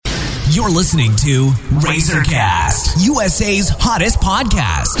You're listening to Razorcast, USA's hottest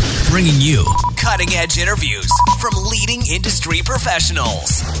podcast, bringing you cutting-edge interviews from leading industry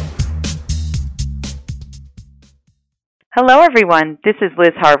professionals. Hello, everyone. This is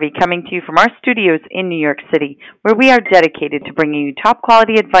Liz Harvey coming to you from our studios in New York City, where we are dedicated to bringing you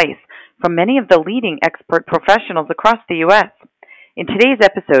top-quality advice from many of the leading expert professionals across the U.S. In today's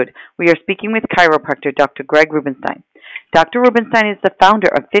episode, we are speaking with chiropractor Dr. Greg Rubenstein. Dr. Rubenstein is the founder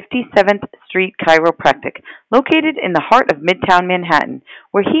of 57th Street Chiropractic, located in the heart of Midtown Manhattan,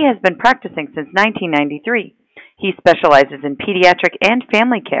 where he has been practicing since 1993. He specializes in pediatric and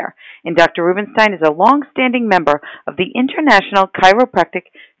family care, and Dr. Rubenstein is a long-standing member of the International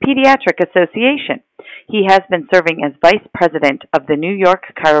Chiropractic Pediatric Association. He has been serving as vice president of the New York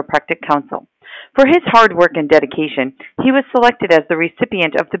Chiropractic Council. For his hard work and dedication, he was selected as the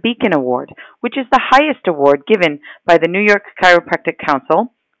recipient of the Beacon Award, which is the highest award given by the New York Chiropractic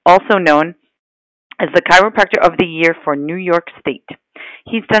Council, also known as the Chiropractor of the Year for New York State.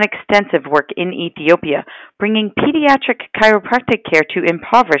 He's done extensive work in Ethiopia, bringing pediatric chiropractic care to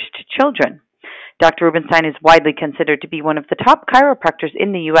impoverished children. Dr. Rubenstein is widely considered to be one of the top chiropractors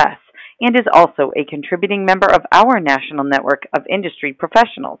in the U.S. and is also a contributing member of our national network of industry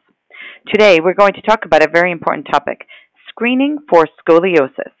professionals. Today, we're going to talk about a very important topic, screening for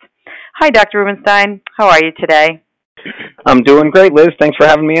scoliosis. Hi, Dr. Rubenstein. How are you today? I'm doing great, Liz. Thanks for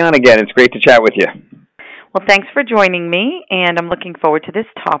having me on again. It's great to chat with you. Well, thanks for joining me, and I'm looking forward to this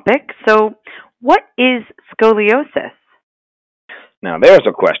topic. So, what is scoliosis? Now, there's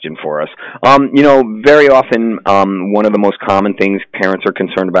a question for us. Very often, one of the most common things parents are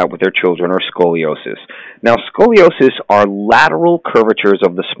concerned about with their children are scoliosis. Now, scoliosis are lateral curvatures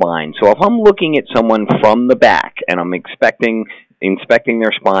of the spine. So if I'm looking at someone from the back and I'm inspecting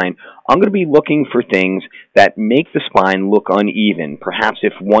their spine, I'm going to be looking for things that make the spine look uneven. Perhaps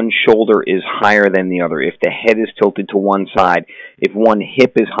if one shoulder is higher than the other, if the head is tilted to one side, if one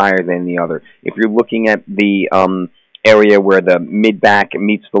hip is higher than the other. If you're looking at the area where the mid-back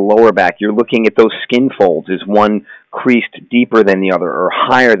meets the lower back, you're looking at those skin folds. Is one creased deeper than the other or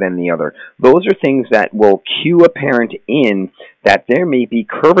higher than the other? Those are things that will cue a parent in that there may be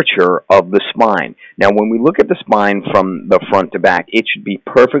curvature of the spine. Now, when we look at the spine from the front to back, it should be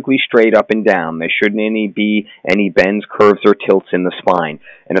perfectly straight up and down. There shouldn't be any bends, curves, or tilts in the spine.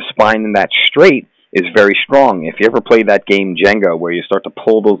 And a spine that's straight is very strong. If you ever play that game Jenga where you start to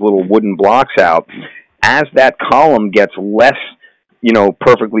pull those little wooden blocks out, as that column gets less,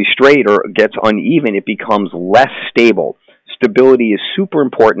 perfectly straight or gets uneven, it becomes less stable. Stability is super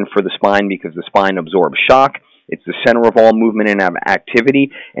important for the spine because the spine absorbs shock. It's the center of all movement and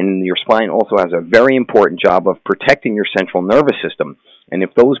activity, and your spine also has a very important job of protecting your central nervous system. And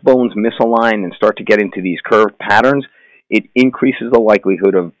if those bones misalign and start to get into these curved patterns, it increases the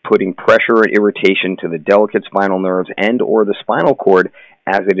likelihood of putting pressure and irritation to the delicate spinal nerves and or the spinal cord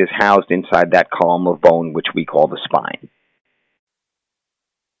as it is housed inside that column of bone, which we call the spine.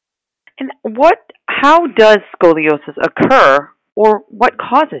 And how does scoliosis occur, or what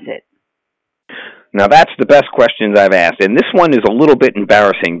causes it? Now, that's the best questions I've asked, and this one is a little bit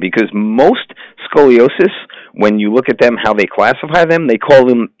embarrassing because most scoliosis, when you look at them, how they classify them, they call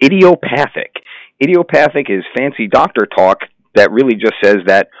them idiopathic. Idiopathic is fancy doctor talk that really just says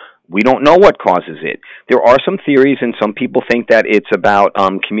that we don't know what causes it. There are some theories, and some people think that it's about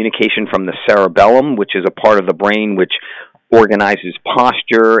communication from the cerebellum, which is a part of the brain which organizes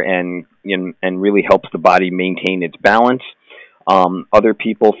posture and really helps the body maintain its balance. Other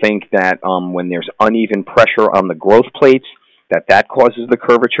people think that when there's uneven pressure on the growth plates, that causes the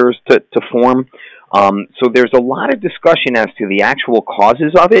curvatures to form. So there's a lot of discussion as to the actual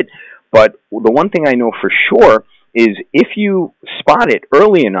causes of it, but the one thing I know for sure is if you spot it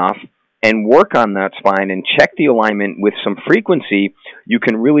early enough and work on that spine and check the alignment with some frequency, you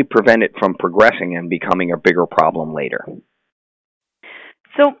can really prevent it from progressing and becoming a bigger problem later.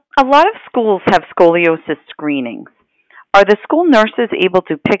 So a lot of schools have scoliosis screenings. Are the school nurses able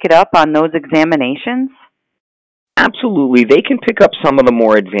to pick it up on those examinations? Absolutely. They can pick up some of the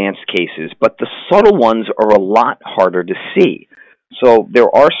more advanced cases, but the subtle ones are a lot harder to see. So there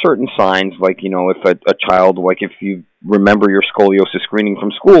are certain signs, like, if a child, like if you remember your scoliosis screening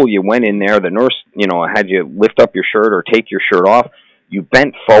from school, you went in there, the nurse, had you lift up your shirt or take your shirt off, you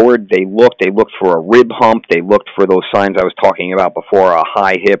bent forward, they looked for a rib hump, they looked for those signs I was talking about before, a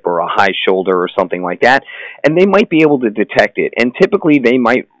high hip or a high shoulder or something like that, and they might be able to detect it. And typically they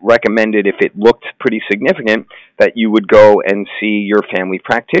might recommend it if it looked pretty significant that you would go and see your family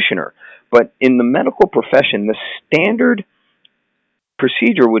practitioner. But in the medical profession, the standard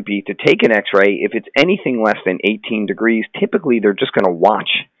procedure would be to take an x-ray. If it's anything less than 18 degrees, typically they're just going to watch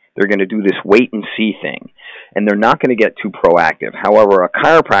They're going to do this wait and see thing, and they're not going to get too proactive. However, a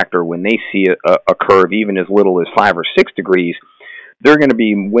chiropractor, when they see a curve even as little as 5 or 6 degrees, they're going to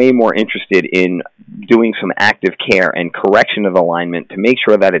be way more interested in doing some active care and correction of alignment to make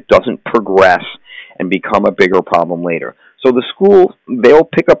sure that it doesn't progress and become a bigger problem later. So the school, they'll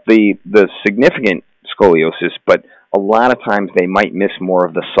pick up the significant scoliosis, but a lot of times they might miss more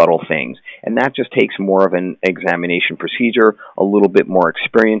of the subtle things. And that just takes more of an examination procedure, a little bit more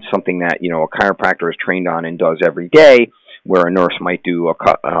experience, something that, a chiropractor is trained on and does every day, where a nurse might do a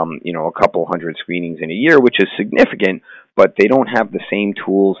couple hundred screenings in a year, which is significant, but they don't have the same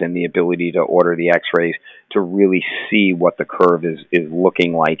tools and the ability to order the x-rays to really see what the curve is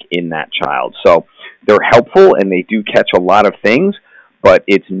looking like in that child. So they're helpful and they do catch a lot of things, but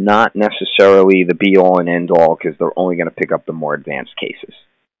it's not necessarily the be-all and end-all because they're only going to pick up the more advanced cases.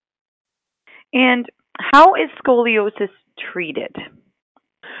 And how is scoliosis treated?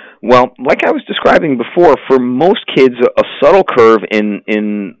 Well, like I was describing before, for most kids, a subtle curve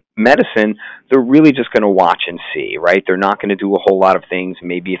in medicine, they're really just going to watch and see, right? They're not going to do a whole lot of things.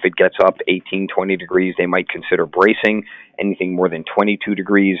 Maybe if it gets up 18, 20 degrees, they might consider bracing. Anything more than 22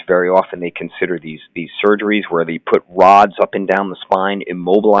 degrees, very often they consider these surgeries where they put rods up and down the spine,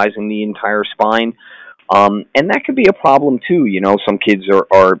 immobilizing the entire spine. And that could be a problem too. Some kids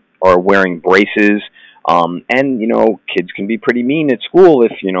are wearing braces. And kids can be pretty mean at school.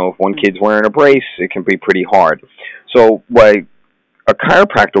 If one kid's wearing a brace, it can be pretty hard. So what a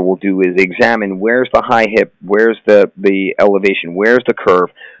chiropractor will do is examine where's the high hip, where's the elevation, where's the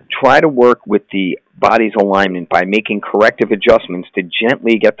curve. Try to work with the body's alignment by making corrective adjustments to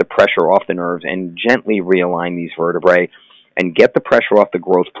gently get the pressure off the nerves and gently realign these vertebrae and get the pressure off the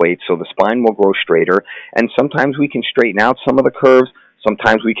growth plate so the spine will grow straighter. And sometimes we can straighten out some of the curves.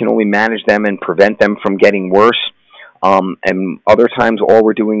 Sometimes we can only manage them and prevent them from getting worse. And other times all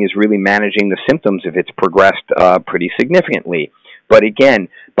we're doing is really managing the symptoms if it's progressed pretty significantly. But again,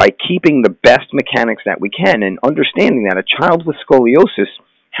 by keeping the best mechanics that we can and understanding that a child with scoliosis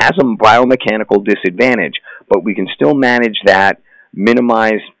has a biomechanical disadvantage, but we can still manage that,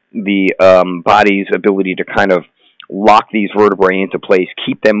 minimize the body's ability to kind of lock these vertebrae into place,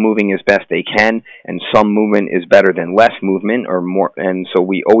 keep them moving as best they can, and some movement is better than less movement or more. And so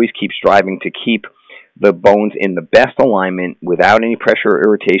we always keep striving to keep the bones in the best alignment without any pressure or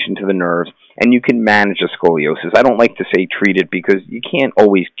irritation to the nerves, and you can manage a scoliosis. I don't like to say treat it because you can't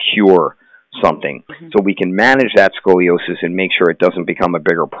always cure something. Mm-hmm. So we can manage that scoliosis and make sure it doesn't become a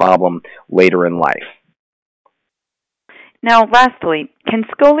bigger problem later in life. Now, lastly, can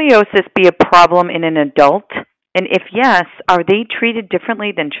scoliosis be a problem in an adult? And if yes, are they treated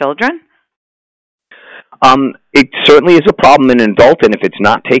differently than children? It certainly is a problem in an adult, and if it's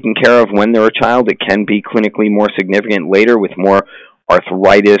not taken care of when they're a child, it can be clinically more significant later with more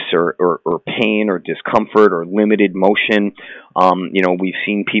arthritis or pain or discomfort or limited motion. We've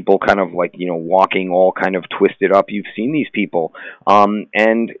seen people kind of like, walking all kind of twisted up. You've seen these people.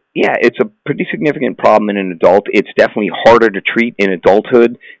 And yeah, it's a pretty significant problem in an adult. It's definitely harder to treat in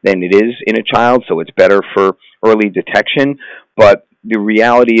adulthood than it is in a child, so it's better for early detection. But the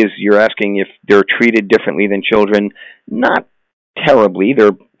reality is you're asking if they're treated differently than children. Not terribly.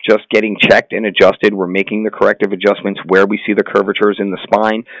 They're just getting checked and adjusted. We're making the corrective adjustments where we see the curvatures in the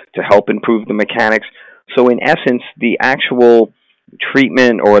spine to help improve the mechanics. So in essence, the actual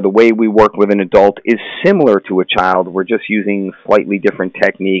treatment or the way we work with an adult is similar to a child. We're just using slightly different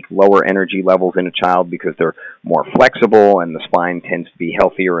technique, lower energy levels in a child because they're more flexible and the spine tends to be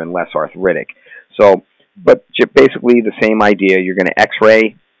healthier and less arthritic. So, but basically the same idea. You're going to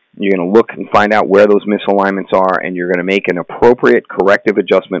x-ray, you're going to look and find out where those misalignments are, and you're going to make an appropriate corrective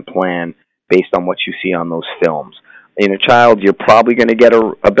adjustment plan based on what you see on those films. In a child, you're probably going to get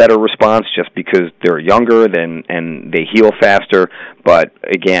a better response just because they're younger and they heal faster. But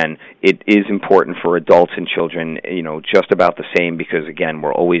again, it is important for adults and children, just about the same because, again,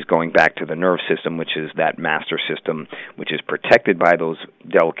 we're always going back to the nerve system, which is that master system, which is protected by those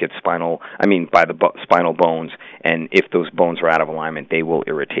delicate by the spinal bones. And if those bones are out of alignment, they will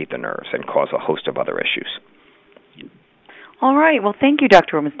irritate the nerves and cause a host of other issues. All right. Well, thank you,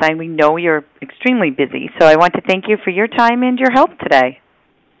 Dr. Rubenstein. We know you're extremely busy, so I want to thank you for your time and your help today.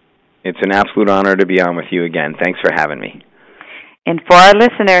 It's an absolute honor to be on with you again. Thanks for having me. And for our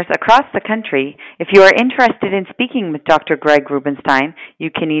listeners across the country, if you are interested in speaking with Dr. Greg Rubenstein, you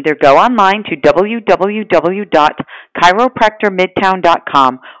can either go online to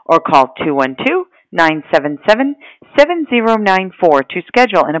www.chiropractormidtown.com or call 212-977-7094 to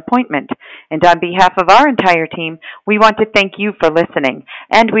schedule an appointment. And on behalf of our entire team, we want to thank you for listening,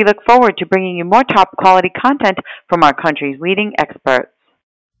 and we look forward to bringing you more top quality content from our country's leading experts.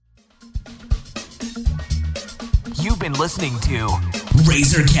 been listening to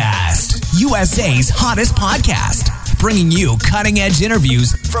RazorCast, USA's hottest podcast, bringing you cutting-edge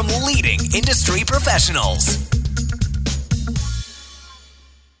interviews from leading industry professionals.